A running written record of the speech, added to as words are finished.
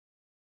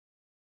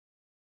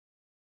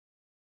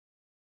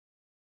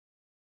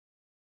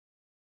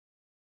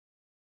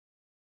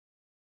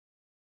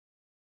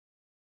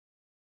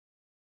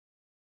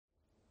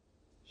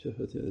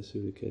Shafati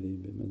Rasul Kareem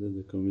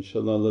bimadadikum.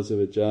 InshaAllah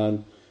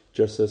Allah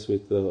dress us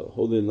with the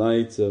holy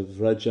lights of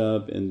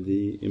Rajab and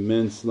the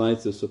immense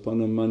lights of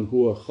Subhana man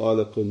huwa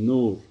khaliqun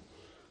nur,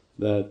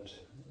 that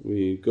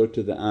we go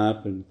to the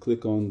app and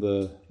click on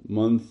the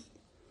month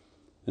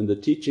and the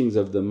teachings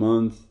of the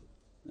month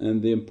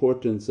and the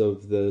importance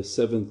of the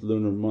 7th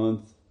lunar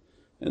month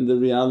and the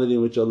reality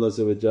in which Allah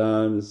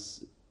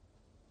is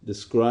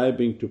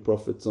describing to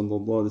Prophet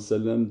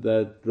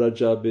that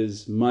Rajab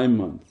is my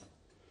month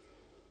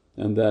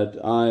and that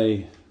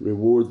I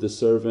reward the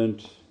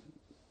servant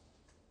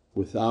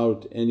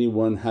without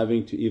anyone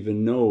having to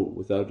even know,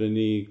 without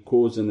any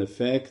cause and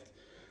effect,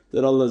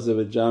 that Allah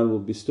will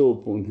bestow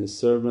upon His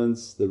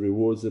servants the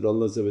rewards that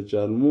Allah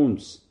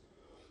wants.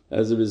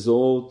 As a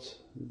result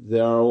they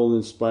are all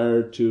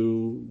inspired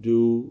to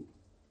do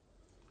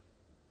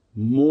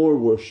more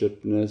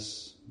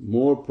worshipness,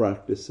 more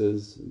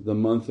practices, the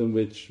month in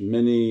which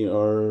many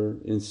are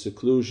in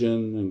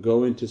seclusion and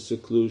go into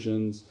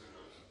seclusions.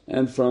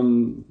 And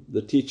from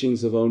the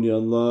teachings of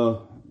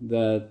awliyaullah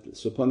that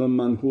Subhana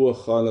man huwa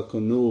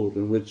khaliqun nur,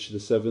 in which the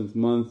 7th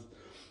month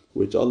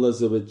which Allah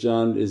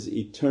is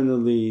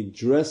eternally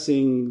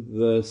dressing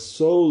the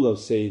soul of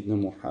Sayyidina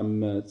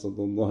Muhammad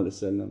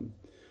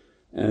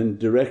and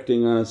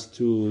directing us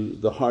to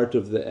the heart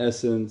of the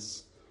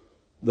essence,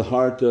 the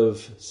heart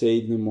of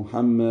Sayyidina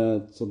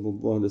Muhammad,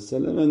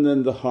 and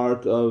then the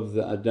heart of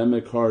the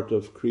Adamic heart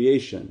of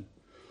creation,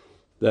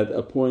 that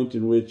a point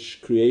in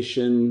which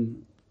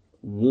creation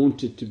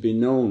wanted to be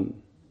known,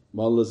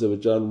 Allah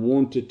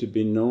wanted to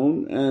be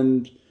known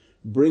and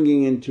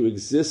bringing into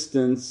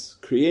existence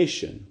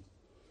creation.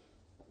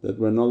 That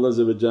when Allah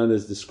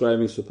is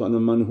describing Subhana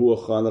man huwa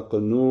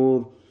khaliqun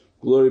nur,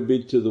 glory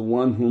be to the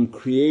one whom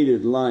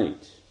created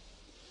light.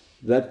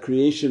 That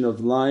creation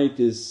of light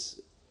is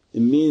a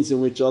means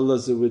in which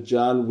Allah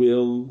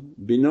will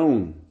be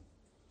known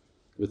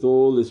with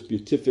all its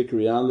beatific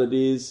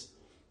realities.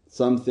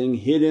 Something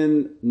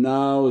hidden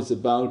now is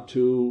about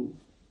to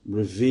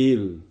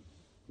reveal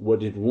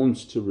what it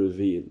wants to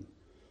reveal.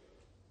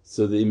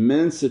 So the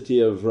immensity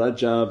of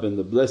Rajab and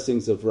the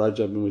blessings of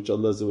Rajab in which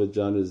Allah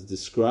is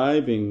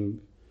describing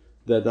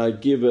that I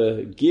give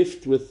a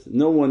gift with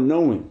no one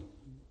knowing.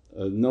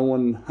 No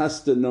one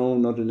has to know,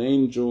 not an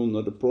angel,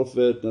 not a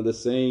prophet, not a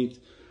saint.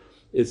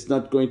 It's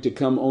not going to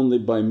come only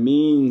by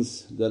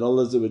means that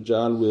Allah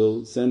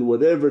will send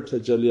whatever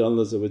tajalli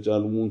Allah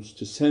wants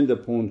to send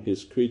upon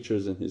His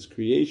creatures and His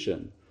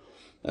creation.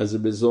 As a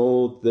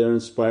result they're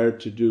inspired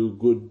to do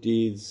good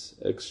deeds,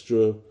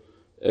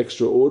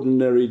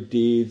 extraordinary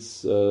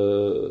deeds,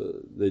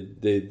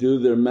 they do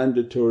their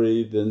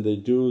mandatory, then they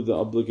do the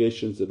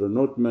obligations that are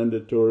not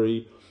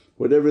mandatory.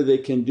 Whatever they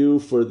can do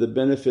for the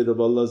benefit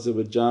of Allah,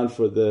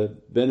 for the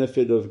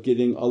benefit of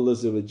getting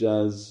Allah's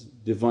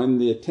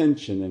Divinely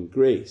attention and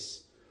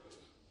grace.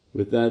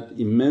 With that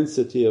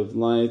immensity of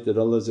light that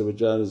Allah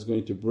is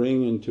going to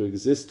bring into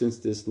existence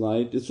this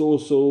light, it's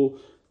also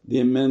the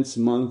immense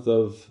month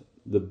of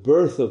the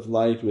birth of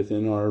light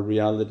within our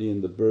reality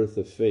and the birth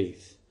of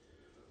faith.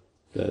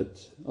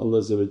 That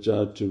Allah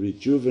to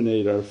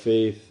rejuvenate our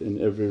faith in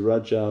every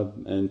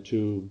Rajab and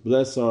to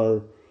bless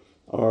our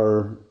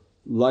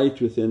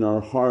light within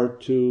our heart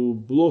to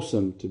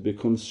blossom, to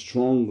become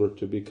stronger,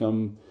 to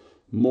become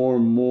more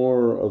and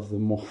more of the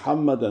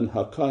Muhammadan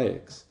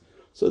haqqaiqs.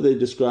 So they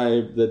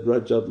describe that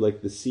Rajab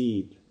like the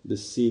seed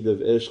of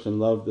ishq and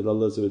love that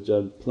Allah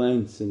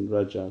plants in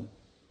Rajab.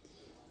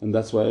 And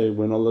that's why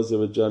when Allah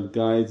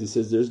guides He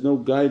says, there's no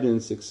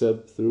guidance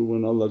except through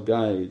when Allah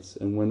guides.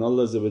 And when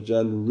Allah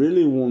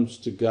really wants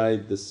to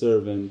guide the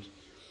servant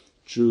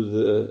through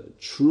the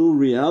true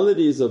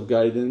realities of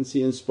guidance,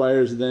 He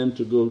inspires them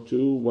to go to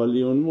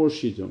waliyun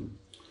murshidun,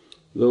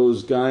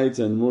 those guides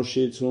and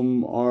murshids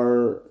whom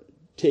are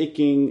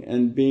taking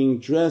and being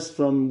dressed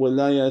from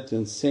wilayat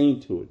and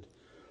sainthood,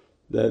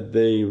 that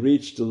they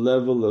reach the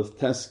level of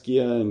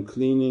tazkiyah and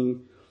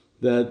cleaning,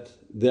 that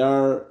they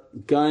are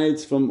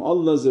guides from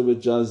Allah's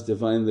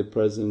Divinely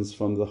Presence,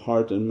 from the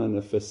heart and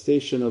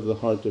manifestation of the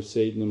heart of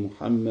Sayyidina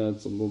Muhammad,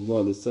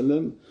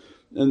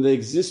 and they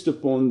exist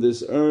upon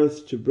this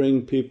earth to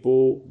bring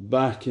people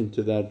back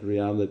into that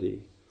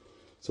reality.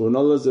 So when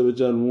Allah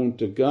wants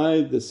to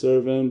guide the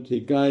servant, He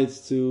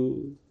guides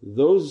to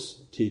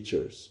those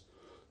teachers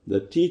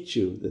that teach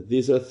you that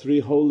these are 3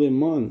 holy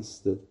months,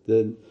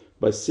 that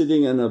by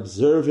sitting and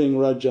observing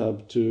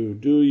Rajab to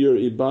do your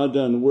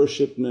ibadah and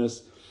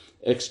worshipness,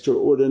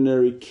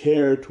 extraordinary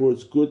care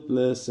towards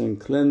goodness and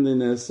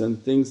cleanliness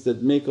and things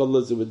that make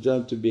Allah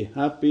to be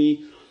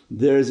happy,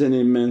 there's an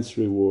immense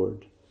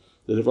reward.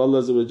 That if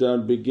Allah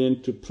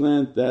begin to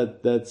plant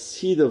that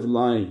seed of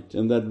light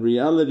and that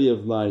reality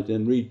of light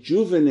and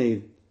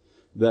rejuvenate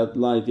that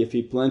light, if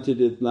He planted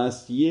it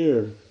last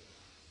year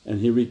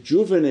and He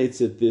rejuvenates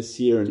it this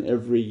year and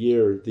every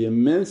year, the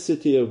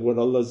immensity of what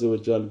Allah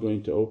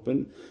going to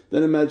open,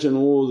 then imagine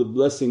all the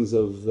blessings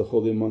of the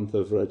holy month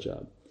of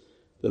Rajab.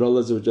 That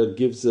Allah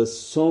gives us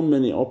so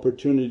many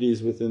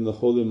opportunities within the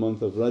holy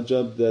month of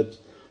Rajab, that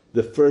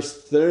the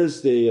first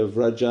Thursday of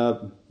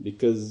Rajab,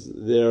 because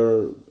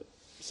they're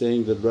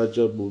saying that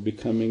Rajab will be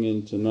coming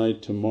in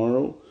tonight,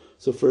 tomorrow.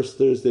 So first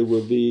Thursday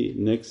will be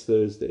next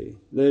Thursday,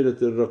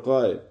 Laylatul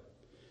Raqaib,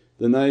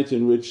 the night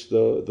in which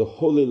the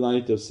holy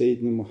light of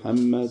Sayyidina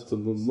Muhammad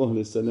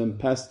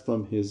passed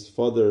from his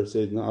father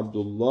Sayyidina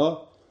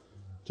Abdullah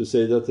to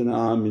Sayyidatuna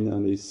Amina.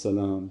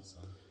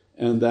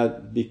 And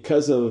that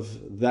because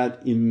of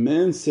that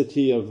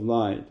immensity of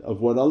light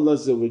of what Allah,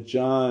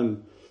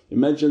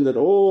 imagine that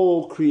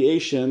all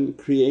creation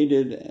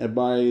created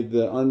by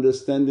the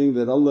understanding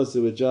that Allah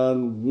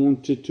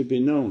wanted to be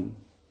known.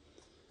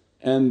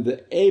 And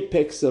the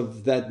apex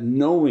of that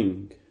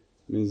knowing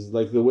means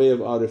like the way of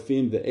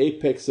Arifin, the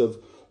apex of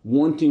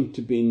wanting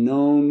to be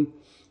known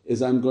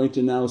is, I'm going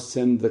to now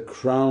send the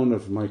crown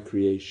of my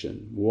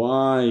creation.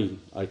 Why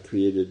I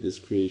created this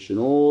creation,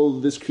 all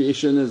this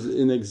creation is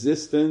in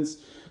existence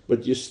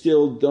but you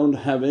still don't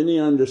have any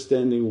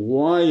understanding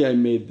why I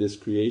made this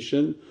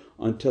creation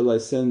until I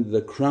send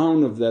the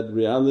crown of that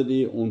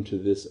reality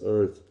onto this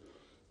earth.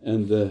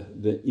 And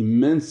the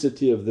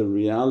immensity of the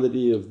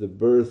reality of the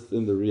birth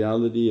and the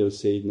reality of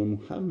Sayyidina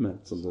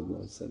Muhammad,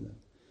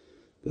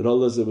 that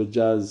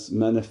Allah's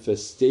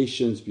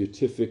manifestations,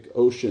 beatific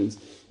oceans.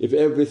 If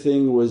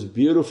everything was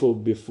beautiful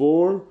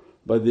before,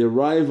 by the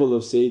arrival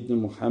of Sayyidina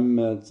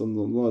Muhammad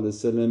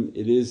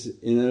it is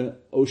in an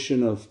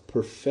ocean of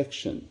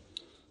perfection,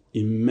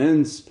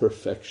 immense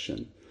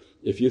perfection.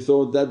 If you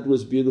thought that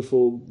was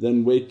beautiful,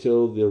 then wait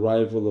till the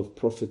arrival of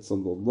Prophet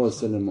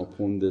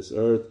upon this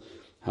earth,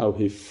 how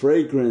he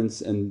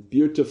fragrance and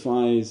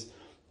beautifies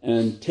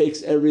and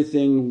takes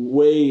everything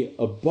way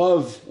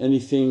above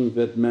anything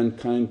that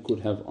mankind could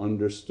have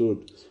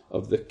understood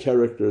of the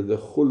character, the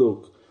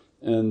khuluq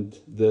and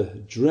the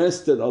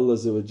dress that Allah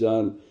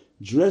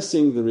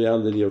dressing the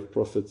reality of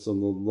Prophet.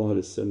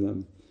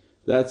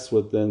 That's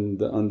what then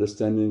the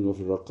understanding of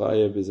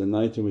Raqaib is, a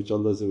night in which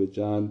Allah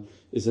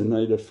is a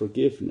night of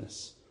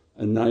forgiveness,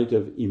 a night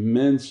of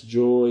immense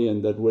joy,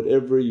 and that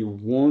whatever you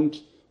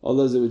want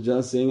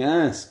Allah saying,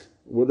 ask.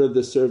 What are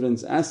the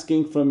servants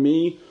asking from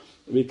me?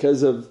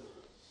 Because of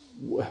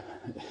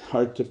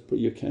hard to put,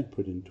 you can't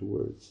put into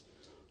words.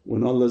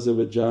 When Allah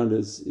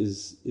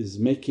is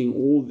making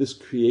all this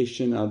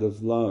creation out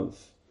of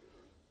love,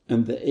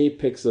 and the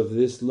apex of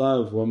this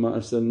love, وَمَا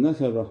أَرْسَلْنَاكَ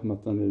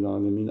رَحْمَةً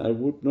لِلْعَالَمِينَ, I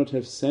would not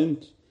have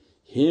sent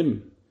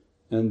him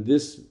and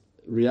this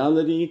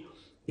reality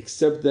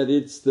except that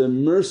it's the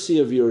mercy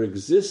of your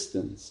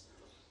existence.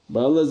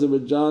 By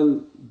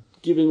Allah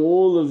giving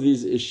all of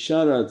these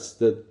isharats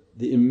that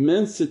the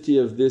immensity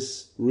of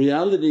this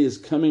reality is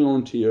coming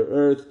onto your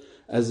earth,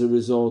 as a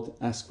result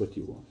ask what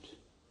you want.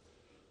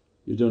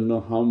 You don't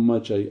know how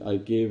much I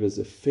gave as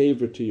a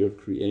favour to your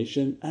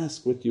creation,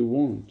 ask what you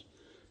want.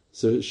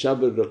 So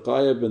Shab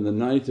al-Raqaib and the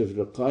night of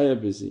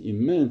Raqaib is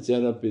immense. Ya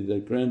Rabbi,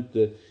 that grant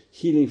the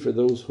healing for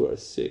those who are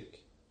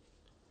sick,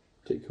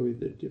 take away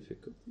their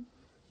difficulty.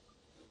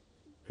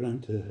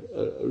 Grant a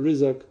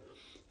rizq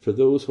for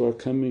those who are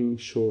coming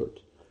short.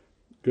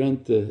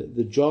 Grant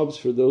the jobs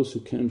for those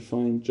who can't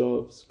find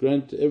jobs.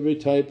 Grant every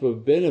type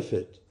of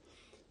benefit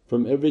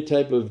from every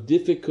type of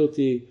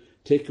difficulty.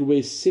 Take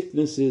away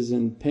sicknesses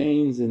and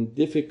pains and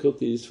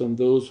difficulties from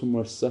those whom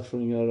are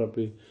suffering, Ya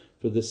Rabbi,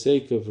 for the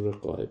sake of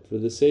Raqaib, for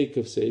the sake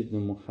of Sayyidina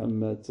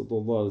Muhammad.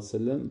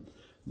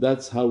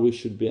 That's how we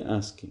should be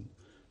asking.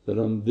 That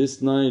on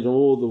this night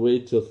all the way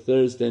till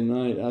Thursday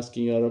night,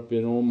 asking, Ya Rabbi,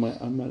 in all my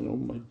amal, all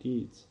my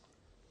deeds,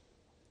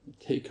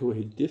 take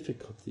away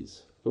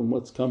difficulties from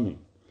what's coming.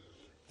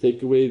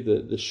 Take away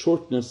the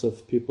shortness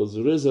of people's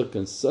rizq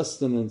and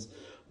sustenance.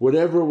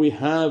 Whatever we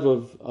have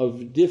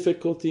of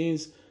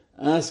difficulties,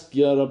 ask,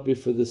 Ya Rabbi,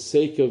 for the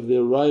sake of the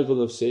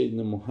arrival of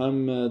Sayyidina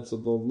Muhammad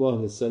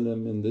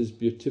in these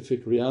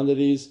beatific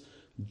realities,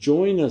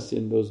 join us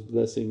in those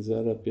blessings,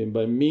 Ya Rabbi, and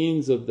by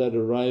means of that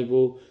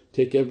arrival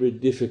take every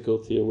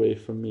difficulty away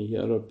from me,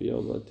 Ya Rabbi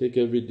Allah. Take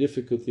every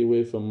difficulty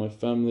away from my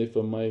family,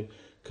 from my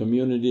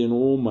community and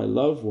all my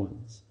loved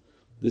ones.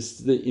 This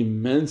is the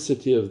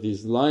immensity of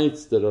these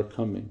lights that are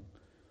coming.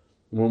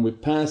 When we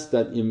pass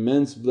that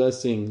immense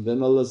blessing,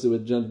 then Allah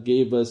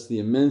gave us the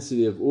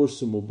immensity of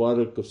Urs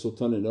Mubarak of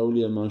Sultan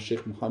al-Awliya Imam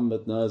Shaykh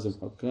Muhammad Nazim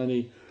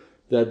Haqqani,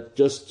 that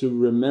just to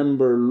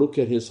remember, look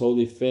at his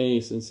holy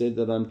face and say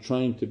that, I'm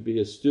trying to be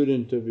a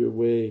student of your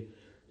way.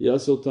 Ya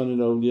Sultan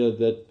al-Awliya,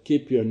 that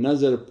keep your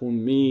nazar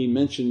upon me,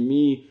 mention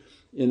me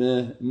in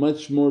a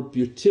much more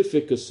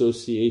beatific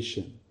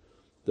association.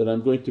 That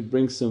I'm going to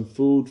bring some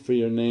food for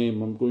your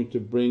name, I'm going to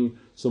bring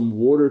some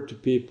water to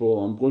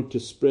people, I'm going to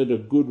spread a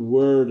good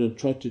word and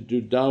try to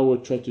do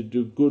da'wah, try to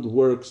do good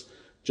works.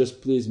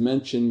 Just please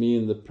mention me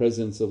in the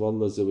presence of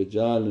Allah,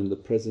 in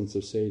the presence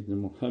of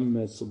Sayyidina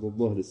Muhammad.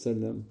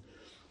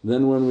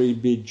 Then when we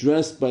be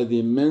dressed by the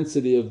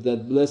immensity of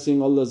that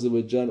blessing, Allah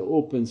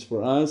opens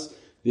for us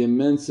the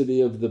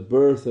immensity of the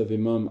birth of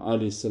Imam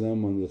Ali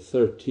on the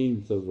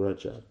 13th of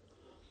Rajab.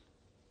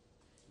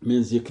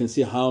 Means you can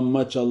see how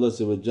much Allah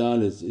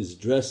is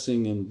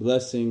dressing and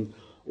blessing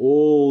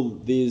all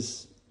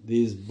these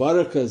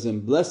barakahs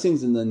and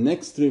blessings in the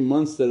next 3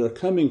 months that are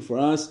coming for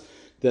us,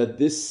 that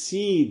this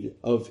seed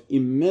of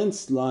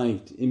immense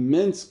light,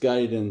 immense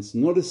guidance,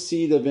 not a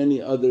seed of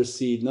any other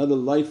seed, not a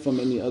light from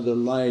any other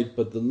light,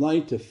 but the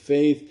light of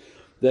faith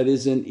that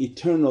is an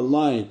eternal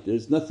light.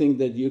 There's nothing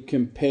that you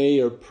can pay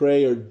or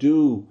pray or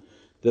do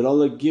that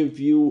Allah give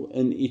you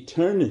an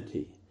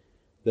eternity,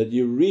 that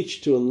you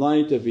reach to a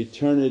light of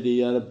eternity.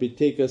 Ya Rabbi,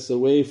 take us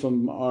away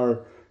from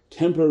our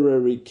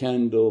temporary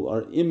candle,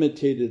 our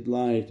imitated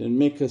light, and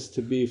make us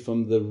to be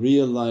from the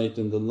real light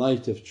and the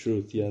light of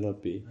truth, Ya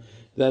Rabbi,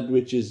 that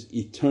which is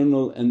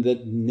eternal and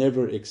that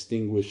never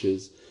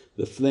extinguishes,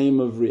 the flame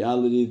of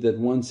reality that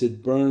once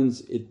it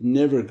burns it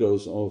never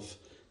goes off.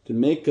 To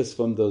make us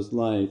from those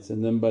lights,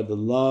 and then by the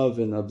love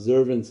and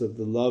observance of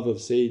the love of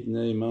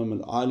Sayyidina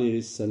Imam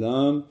al-Ali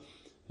salam,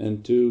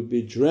 and to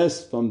be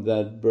dressed from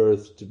that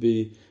birth, to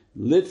be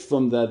lit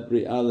from that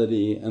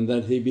reality, and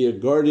that he be a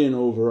guardian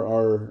over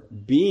our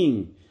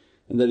being,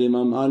 and that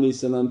Imam Ali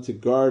salam to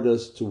guard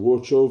us, to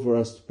watch over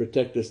us, to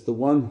protect us, the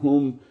one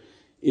whom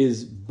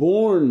is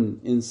born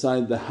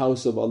inside the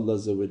house of Allah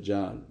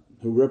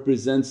who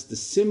represents the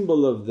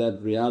symbol of that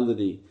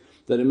reality.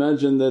 That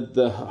imagine that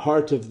the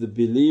heart of the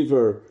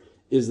believer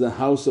is the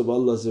house of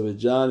Allah,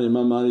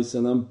 Imam Ali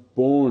salam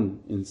born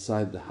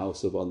inside the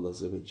house of Allah.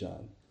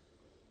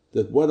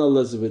 That what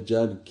Allah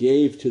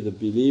gave to the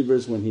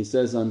believers when He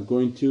says, I'm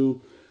going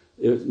to…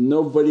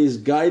 nobody's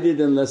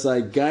guided unless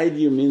I guide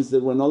you, means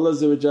that when Allah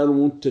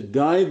wants to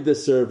guide the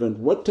servant,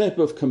 what type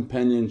of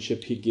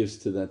companionship He gives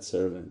to that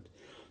servant.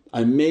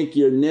 I make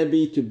your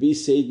Nabi to be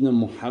Sayyidina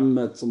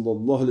Muhammad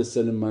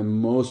my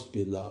most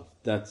beloved,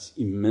 that's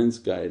immense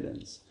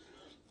guidance.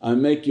 I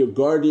make your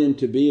guardian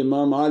to be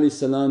Imam Ali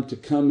salam, to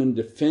come and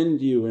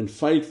defend you and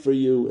fight for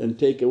you and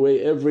take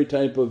away every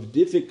type of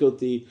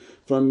difficulty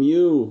from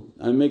you.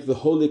 I make the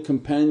holy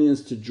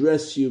companions to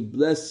dress you,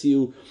 bless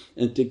you,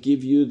 and to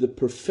give you the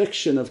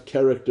perfection of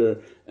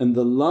character and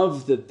the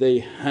love that they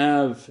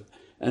have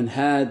and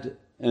had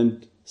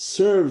and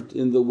served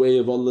in the way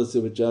of Allah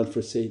for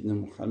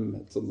Sayyidina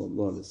Muhammad.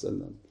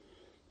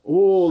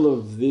 All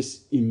of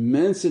this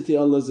immensity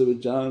Allah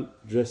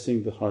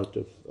dressing the heart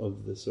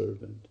of the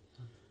servant,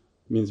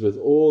 means with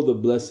all the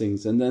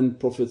blessings. And then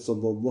Prophet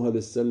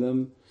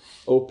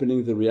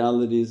opening the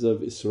realities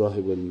of Isra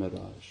wal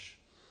Miraj,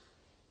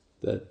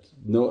 that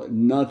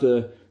not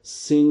a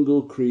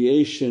single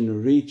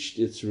creation reached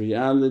its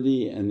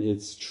reality and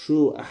its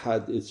true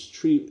ahad, its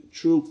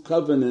true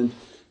covenant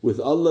with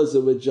Allah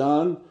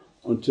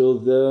until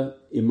the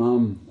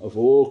Imam of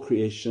all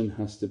creation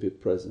has to be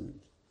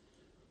present.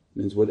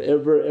 Means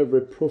whatever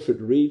every Prophet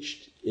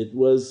reached, it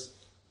was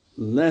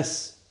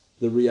less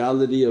the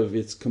reality of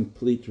its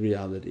complete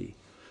reality.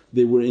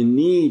 They were in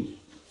need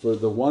for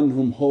the one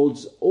whom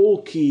holds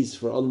all keys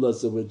for Allah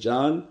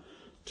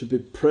to be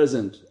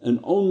present, and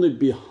only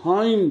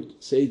behind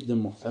Sayyidina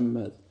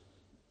Muhammad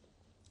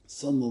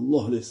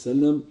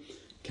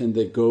can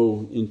they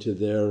go into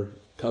their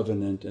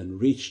covenant and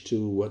reach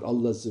to what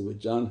Allah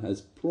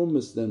has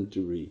promised them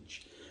to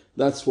reach.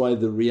 That's why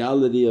the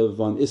reality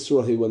of on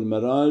Isra wal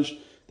Miraj,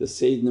 the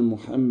Sayyidina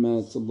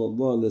Muhammad,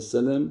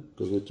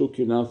 because we took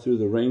you now through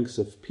the ranks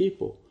of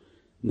people.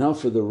 Now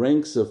for the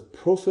ranks of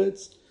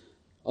Prophets,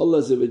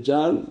 Allah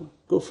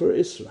go for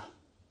Isra.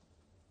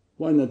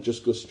 Why not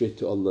just go straight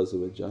to Allah?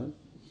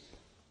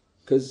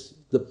 Because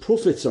the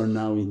Prophets are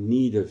now in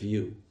need of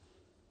you.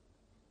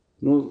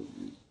 No,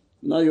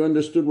 now you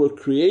understood what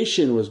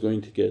creation was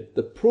going to get.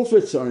 The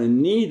Prophets are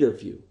in need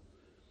of you.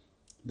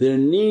 Their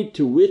need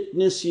to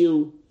witness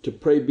you, to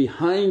pray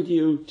behind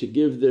you, to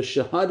give their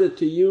shahada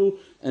to you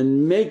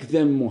and make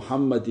them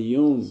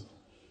Muhammadiyun.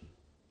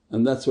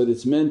 And that's what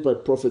it's meant by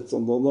Prophet I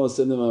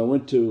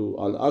went to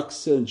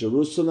Al-Aqsa in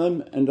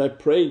Jerusalem and I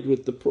prayed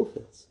with the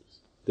Prophets.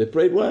 They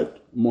prayed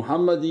what?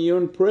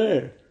 Muhammadiyun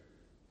prayer.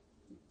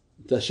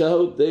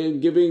 Tashahhud, they're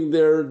giving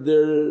their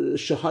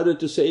shahada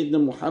to Sayyidina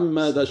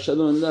Muhammad,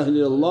 ashhadu an la ilaha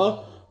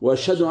illallah wa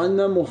ashhadu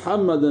anna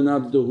Muhammadan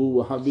abduhu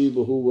wa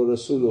habibuhu wa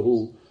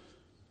rasuluhu.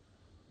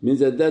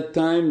 Means at that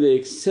time they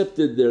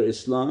accepted their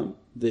Islam,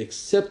 they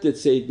accepted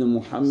Sayyidina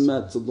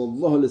Muhammad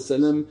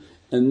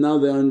and now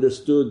they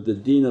understood the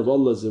deen of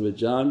Allah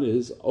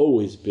has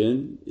always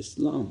been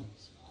Islam.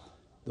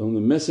 The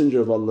only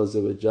messenger of Allah is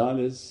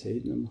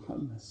Sayyidina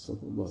Muhammad.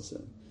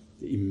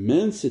 The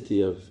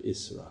immensity of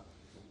Isra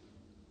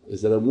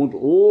is that I want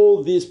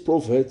all these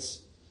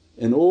Prophets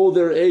and all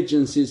their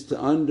agencies to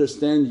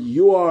understand,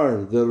 you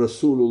are the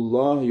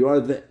Rasulullah, you are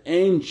the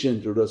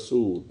ancient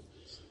Rasul.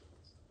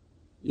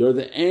 You're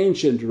the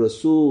ancient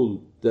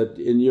Rasul, that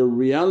in your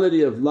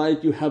reality of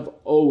light you have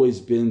always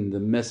been the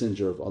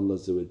messenger of Allah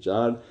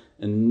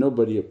and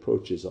nobody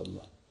approaches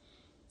Allah.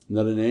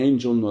 Not an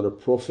angel, not a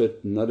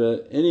prophet, not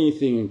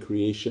anything in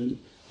creation,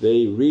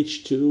 they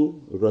reach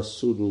to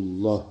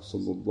Rasulullah.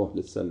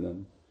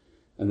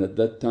 And at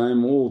that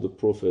time all the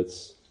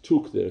Prophets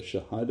took their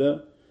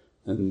shahada,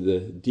 and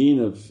the deen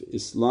of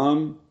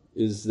Islam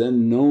is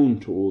then known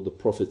to all the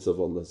Prophets of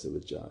Allah.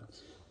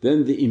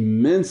 Then the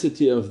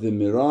immensity of the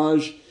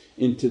miraj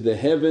into the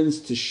heavens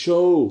to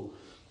show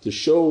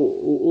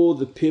all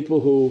the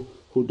people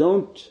who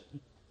don't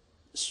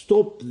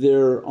stop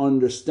their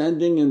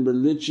understanding and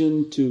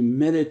religion to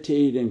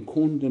meditate and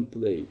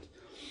contemplate.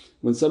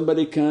 When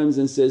somebody comes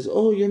and says,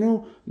 oh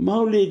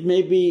mawlid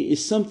maybe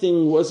is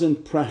something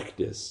wasn't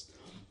practiced,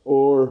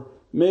 or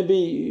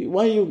maybe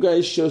why you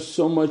guys show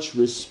so much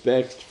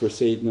respect for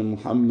Sayyidina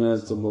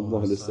Muhammad.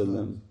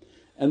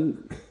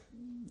 And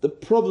the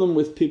problem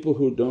with people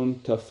who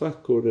don't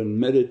tafakkur and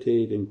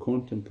meditate and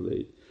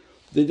contemplate,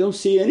 they don't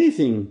see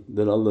anything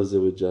that Allah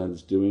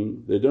is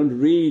doing, they don't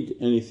read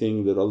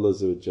anything that Allah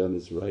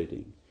is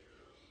writing.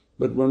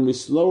 But when we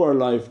slow our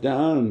life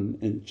down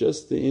and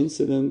just the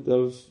incident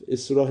of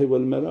Isra wal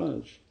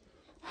Miraj,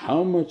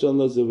 how much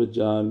Allah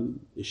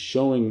is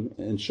showing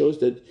and shows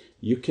that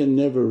you can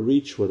never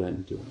reach what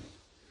I'm doing.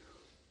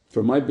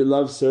 For my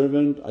beloved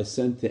servant I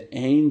sent the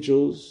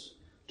angels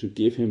to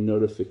give him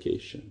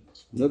notification,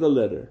 not a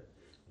letter,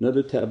 not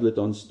a tablet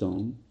on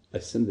stone. I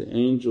send the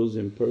angels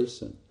in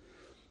person.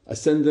 I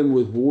send them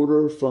with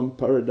water from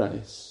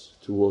paradise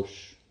to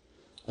wash.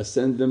 I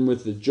send them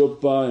with the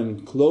jubbah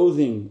and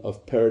clothing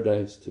of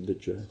paradise to be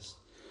dressed.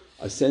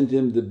 I send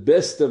him the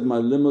best of my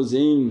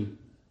limousine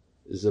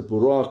is a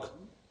buraq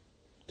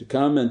to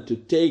come and to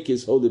take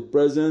his holy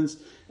presence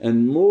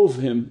and move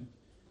him.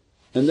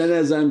 And then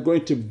as I'm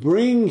going to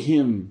bring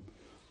him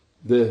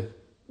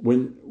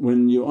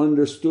when you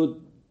understood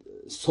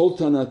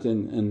sultanate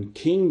and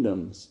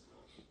kingdoms,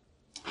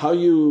 how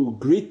you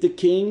greet the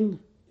king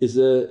is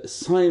a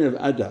sign of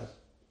adab.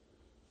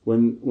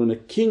 When a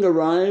king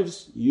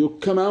arrives you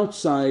come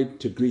outside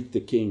to greet the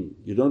king,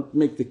 you don't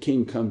make the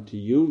king come to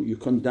you, you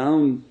come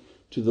down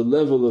to the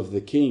level of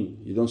the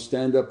king. You don't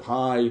stand up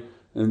high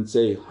and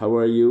say, how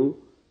are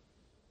you?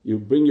 You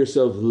bring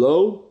yourself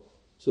low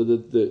so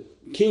that the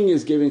king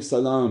is giving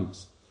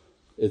salams.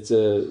 It's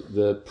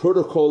the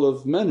protocol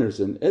of manners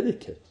and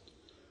etiquette,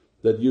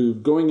 that you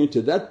going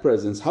into that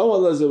presence. How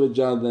Allah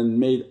then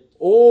made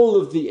all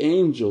of the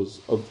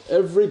angels of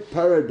every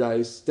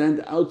paradise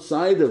stand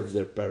outside of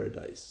their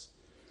paradise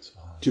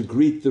to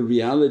greet the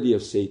reality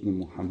of Sayyidina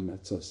Muhammad.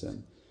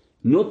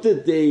 Not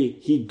that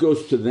he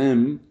goes to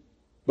them,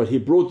 but he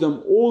brought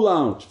them all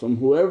out from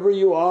whoever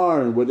you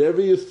are and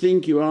whatever you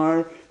think you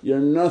are, you're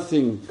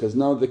nothing, because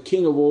now the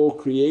king of all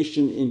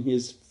creation in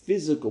his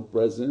physical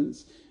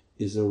presence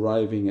is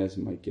arriving as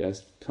my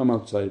guest, come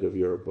outside of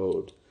your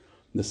abode.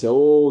 And they say,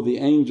 oh the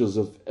angels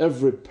of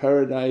every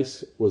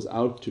paradise was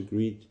out to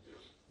greet.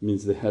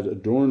 Means they had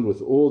adorned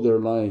with all their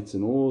lights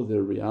and all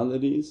their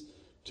realities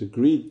to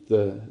greet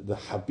the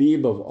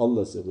Habib of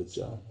Allah,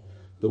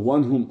 the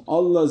one whom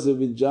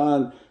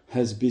Allah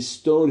has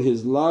bestowed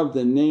His love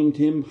and named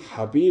him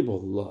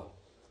Habibullah,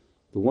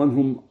 the one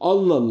whom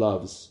Allah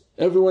loves.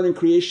 Everyone in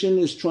creation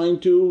is trying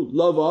to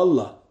love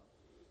Allah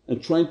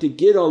and trying to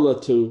get Allah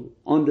to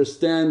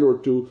understand or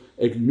to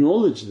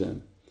acknowledge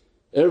them.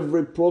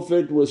 Every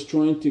Prophet was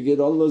trying to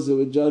get Allah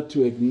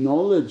to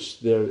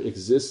acknowledge their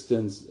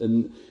existence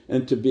and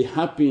to be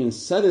happy and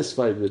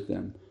satisfied with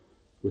them.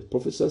 With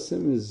Prophet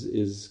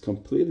is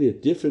completely a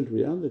different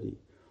reality,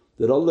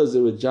 that Allah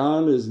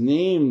is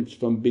named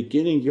from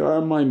beginning, you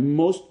are my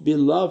most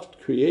beloved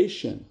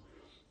creation.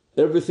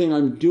 Everything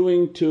I'm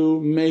doing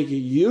to make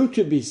you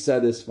to be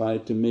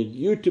satisfied, to make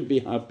you to be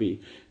happy,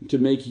 to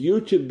make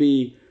you to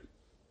be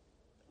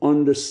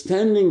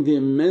understanding the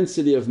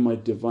immensity of my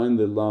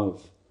Divinely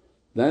love.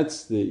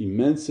 That's the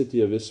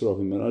immensity of Isra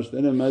wal Miraj.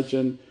 Then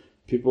imagine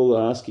people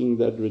are asking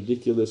that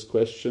ridiculous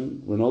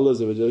question when Allah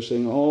is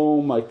saying,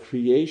 oh my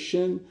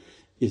creation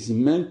is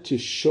meant to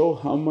show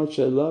how much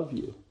I love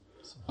you.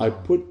 I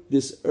put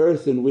this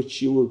earth in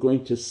which you were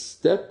going to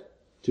step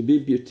to be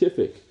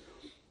beatific.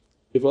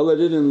 If Allah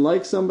didn't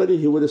like somebody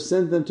He would have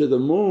sent them to the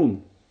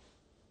moon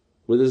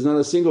where there's not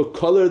a single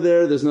colour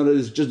there,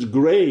 it's just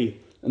grey,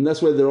 and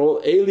that's why they're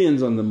all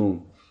aliens on the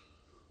moon.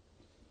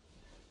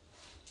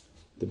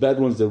 The bad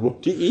ones that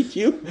want to eat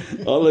you,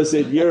 Allah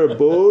said, your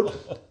abode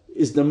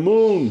is the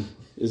moon,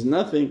 is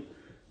nothing.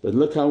 But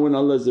look how when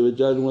Allah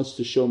wants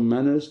to show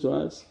manners to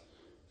us.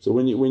 So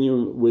when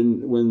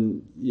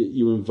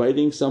you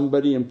inviting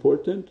somebody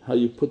important, how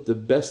you put the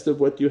best of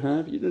what you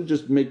have, you don't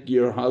just make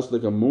your house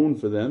like a moon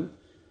for them.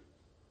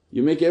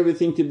 You make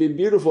everything to be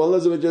beautiful.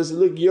 Allah says,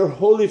 look, your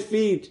holy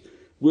feet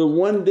will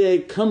one day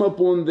come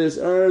upon this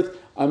earth,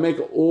 I make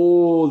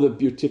all the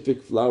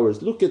beatific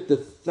flowers. Look at the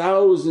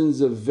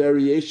thousands of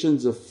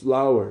variations of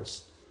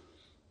flowers.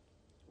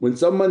 When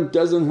someone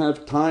doesn't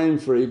have time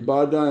for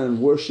ibadah and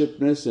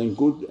worshipness and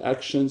good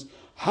actions,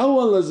 how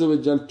Allah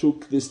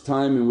took this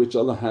time in which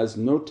Allah has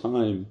no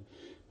time,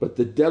 but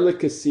the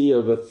delicacy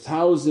of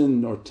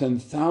 1,000 or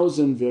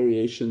 10,000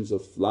 variations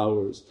of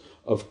flowers,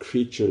 of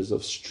creatures,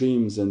 of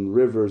streams and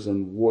rivers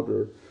and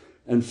water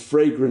and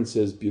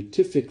fragrances,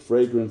 beatific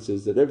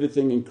fragrances, that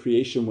everything in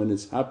creation when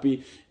it's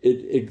happy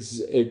it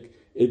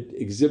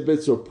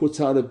exhibits or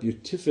puts out a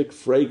beatific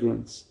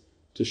fragrance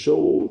to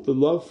show the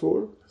love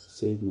for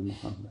Sayyidina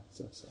Muhammad,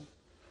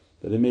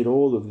 that He made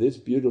all of this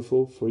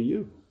beautiful for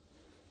you.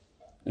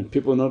 And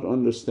people not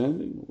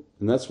understanding,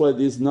 and that's why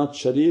these Naat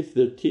Sharif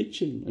they're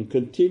teaching and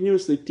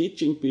continuously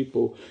teaching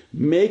people,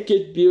 make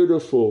it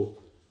beautiful.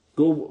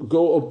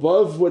 Go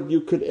above what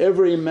you could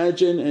ever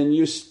imagine, and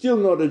you're still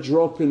not a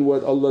drop in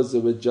what Allah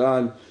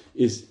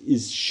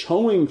is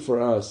showing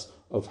for us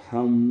of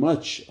how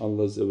much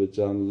Allah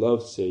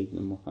loves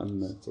Sayyidina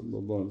Muhammad.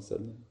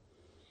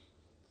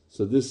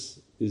 So this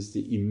is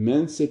the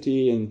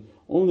immensity, and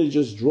only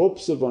just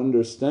drops of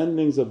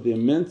understandings of the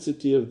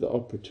immensity of the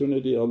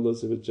opportunity Allah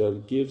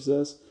gives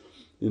us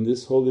in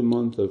this holy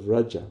month of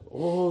Rajab.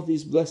 All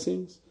these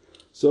blessings.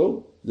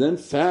 So then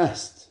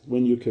fast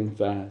when you can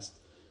fast,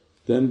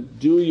 then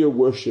do your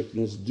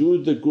worshipness,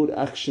 do the good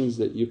actions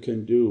that you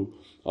can do.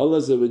 Allah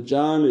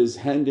is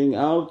handing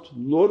out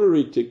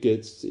lottery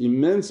tickets,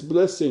 immense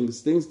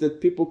blessings, things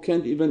that people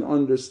can't even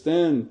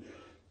understand.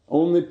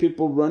 Only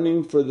people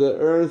running for the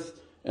earth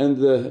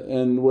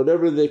and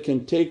whatever they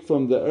can take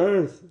from the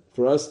earth,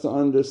 for us to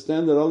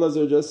understand that Allah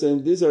is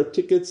saying, these are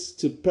tickets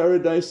to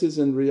paradises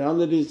and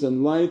realities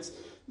and lights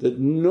that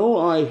no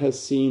eye has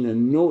seen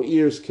and no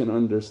ears can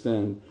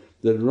understand,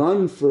 that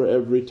run for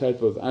every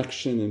type of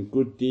action and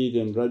good deed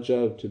and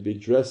Rajab, to be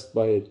dressed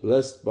by it,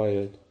 blessed by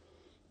it.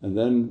 And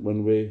then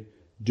when we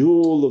do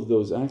all of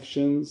those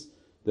actions,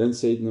 then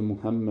Sayyidina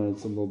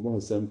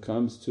Muhammad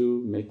comes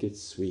to make it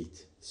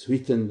sweet,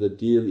 sweeten the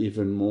deal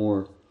even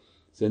more.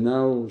 Say,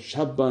 now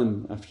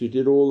Sha'ban, after you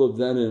did all of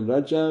that in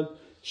Rajab,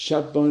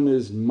 Sha'ban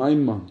is my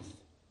month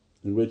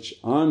in which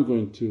I'm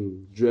going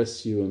to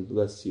dress you and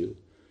bless you,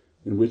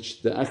 in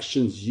which the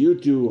actions you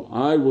do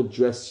I will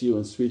dress you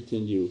and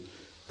sweeten you.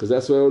 Because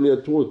that's what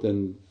awliya taught,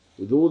 and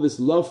with all this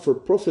love for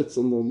Prophet,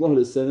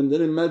 then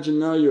imagine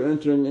now you're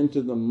entering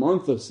into the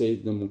month of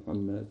Sayyidina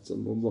Muhammad.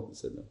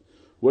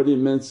 What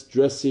immense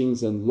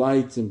dressings and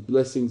lights and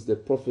blessings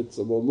that Prophet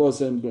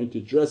going to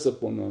dress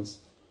upon us.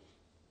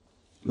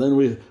 Then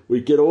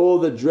we get all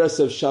the dress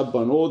of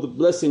Sha'ban, all the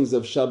blessings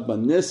of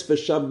Sha'ban, Nisf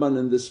Sha'ban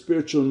and the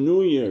spiritual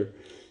new year,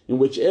 in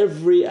which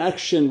every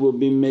action will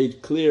be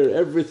made clear,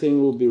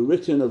 everything will be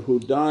written of who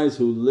dies,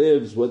 who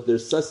lives, what their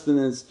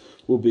sustenance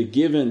will be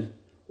given.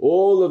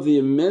 All of the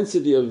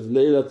immensity of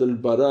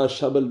Laylatul Bara,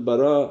 Shab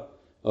al-Bara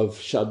of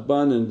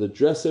Sha'ban and the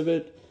dress of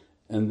it,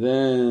 and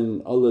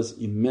then Allah's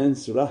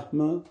immense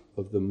rahmah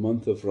of the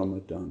month of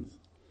Ramadan.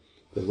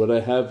 That what I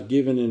have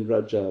given in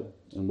Rajab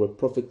and what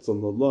Prophet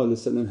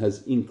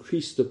has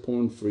increased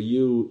upon for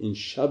you in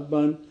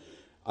Sha'ban,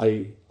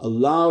 I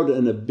allowed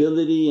an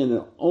ability, and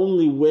the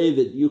only way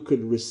that you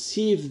could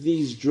receive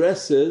these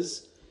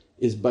dresses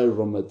is by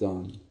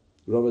Ramadan.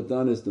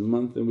 Ramadan is the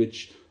month in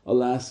which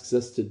Allah asks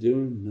us to do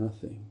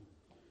nothing,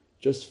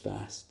 just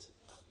fast,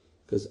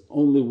 because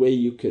only way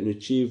you can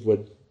achieve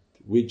what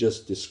we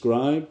just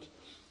described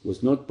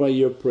was not by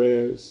your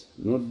prayers,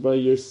 not by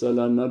your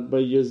salah, not by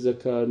your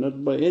zakah,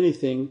 not by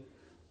anything.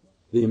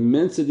 The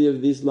immensity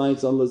of these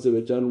lights Allah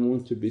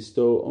wants to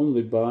bestow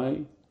only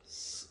by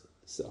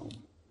sawm,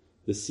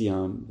 the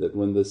siyam, that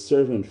when the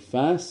servant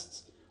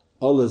fasts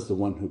Allah's the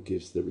one who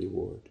gives the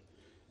reward.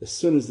 As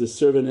soon as the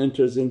servant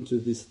enters into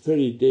these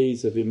 30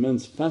 days of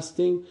immense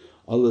fasting,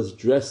 Allah's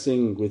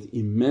dressing with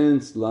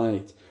immense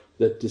light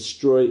that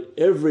destroy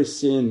every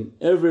sin,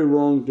 every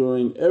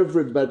wrongdoing,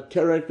 every bad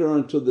character,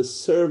 until the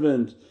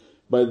servant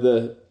by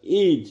the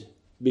Eid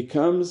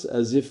becomes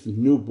as if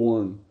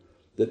newborn,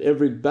 that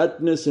every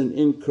badness and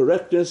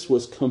incorrectness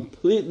was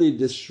completely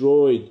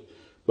destroyed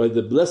by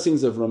the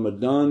blessings of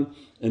Ramadan,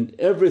 and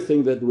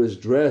everything that was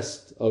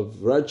dressed of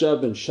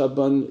Rajab and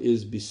Sha'ban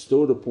is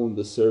bestowed upon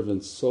the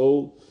servant's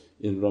soul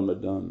in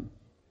Ramadan.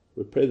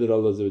 We pray that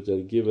Allah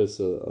give us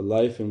a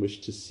life in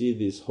which to see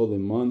these holy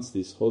months,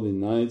 these holy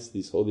nights,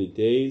 these holy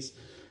days,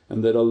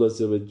 and that Allah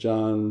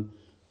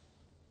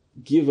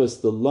give us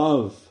the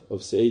love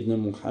of Sayyidina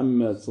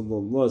Muhammad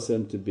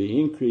to be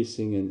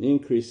increasing and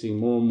increasing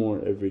more and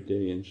more every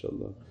day,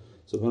 inshaAllah.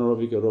 Subhana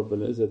rabbika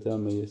rabbil izzati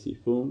amma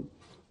yasifoon,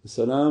 wa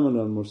salaamun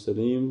al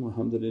mursaleen,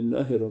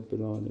 walhamdulillahi rabbil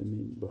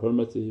alameen. Bi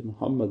hurmati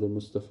Muhammad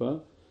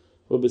al-Mustafa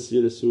wa bi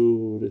siri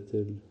Surat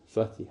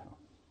al-Fatiha.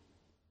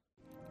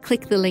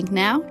 Click the link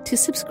now to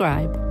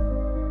subscribe.